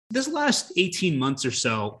This last 18 months or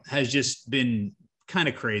so has just been kind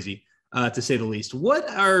of crazy, to say the least. What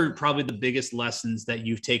are probably the biggest lessons that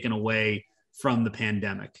you've taken away from the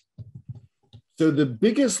pandemic? So the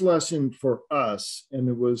biggest lesson for us, and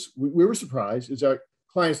we were surprised, is that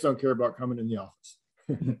clients don't care about coming in the office.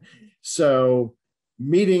 So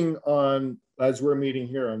meeting as we're meeting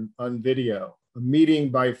here on video, a meeting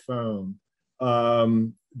by phone,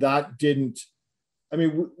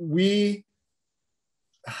 we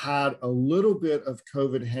had a little bit of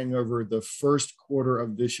COVID hangover the first quarter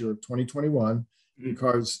of this year of 2021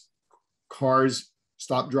 because cars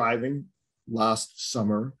stopped driving last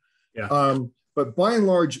summer. Yeah. But by and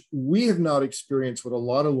large, we have not experienced what a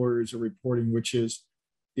lot of lawyers are reporting, which is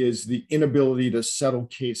the inability to settle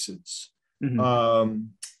cases.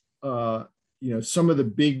 Some of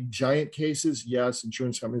the big giant cases, yes,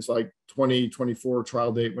 insurance companies like 2024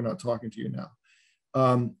 trial date, we're not talking to you now.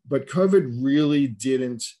 But COVID really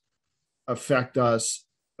didn't affect us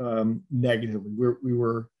negatively. We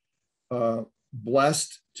were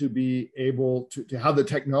blessed to be able to have the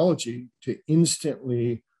technology to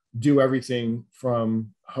instantly do everything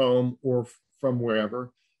from home or from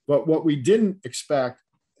wherever. But what we didn't expect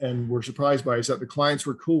and were surprised by is that the clients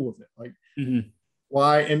were cool with it.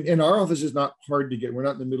 Why? And our office is not hard to get. We're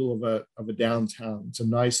not in the middle of a downtown. It's a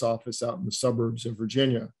nice office out in the suburbs of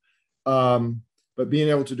Virginia. But being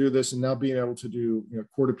able to do this and now being able to do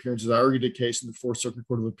court appearances, I argued a case in the Fourth Circuit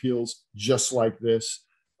Court of Appeals just like this,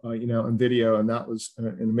 on video, and that was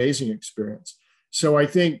an amazing experience. So I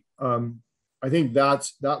think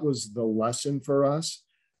that was the lesson for us.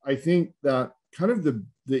 I think that kind of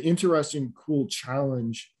the interesting, cool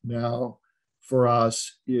challenge now for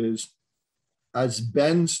us is as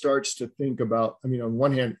Ben starts to think about. On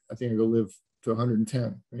one hand, I think I'm going to live to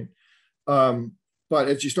 110, right? But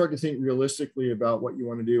as you start to think realistically about what you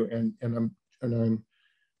want to do, and I'm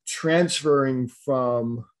transferring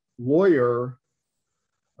from lawyer,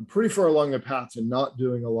 I'm pretty far along the path to not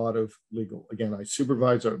doing a lot of legal. Again, I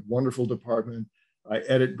supervise a wonderful department. I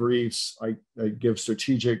edit briefs. I give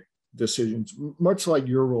strategic decisions, much like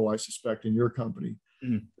your role, I suspect, in your company.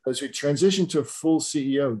 As we transition to full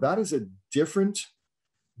CEO, that is a different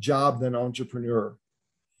job than entrepreneur.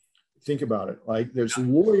 Think about it. Like there's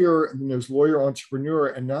lawyer, and there's lawyer entrepreneur,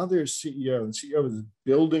 and now there's CEO. And CEO is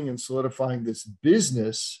building and solidifying this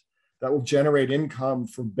business that will generate income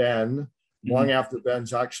for Ben long after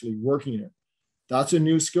Ben's actually working it. That's a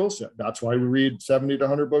new skill set. That's why we read 70 to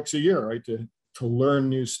 100 books a year, right? To learn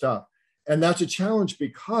new stuff. And that's a challenge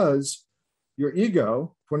because your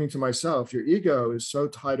ego, pointing to myself, your ego is so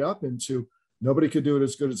tied up into nobody could do it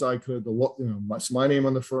as good as I could. It's my name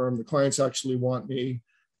on the firm. The clients actually want me.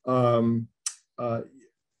 I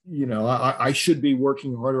should be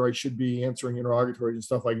working harder. I should be answering interrogatories and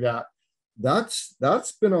stuff like that. That's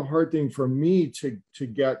been a hard thing for me to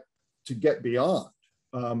get beyond.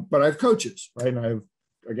 But I have coaches, right? And I have,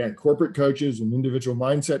 again, corporate coaches and individual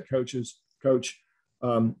mindset coach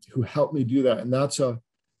who help me do that. And that's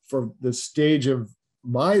for the stage of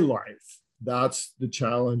my life, that's the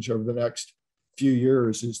challenge over the next few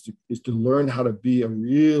years is to learn how to be a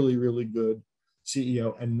really, really good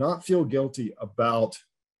CEO and not feel guilty about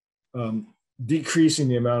decreasing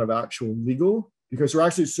the amount of actual legal, because we're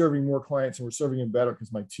actually serving more clients and we're serving them better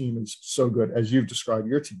because my team is so good, as you've described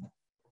your team.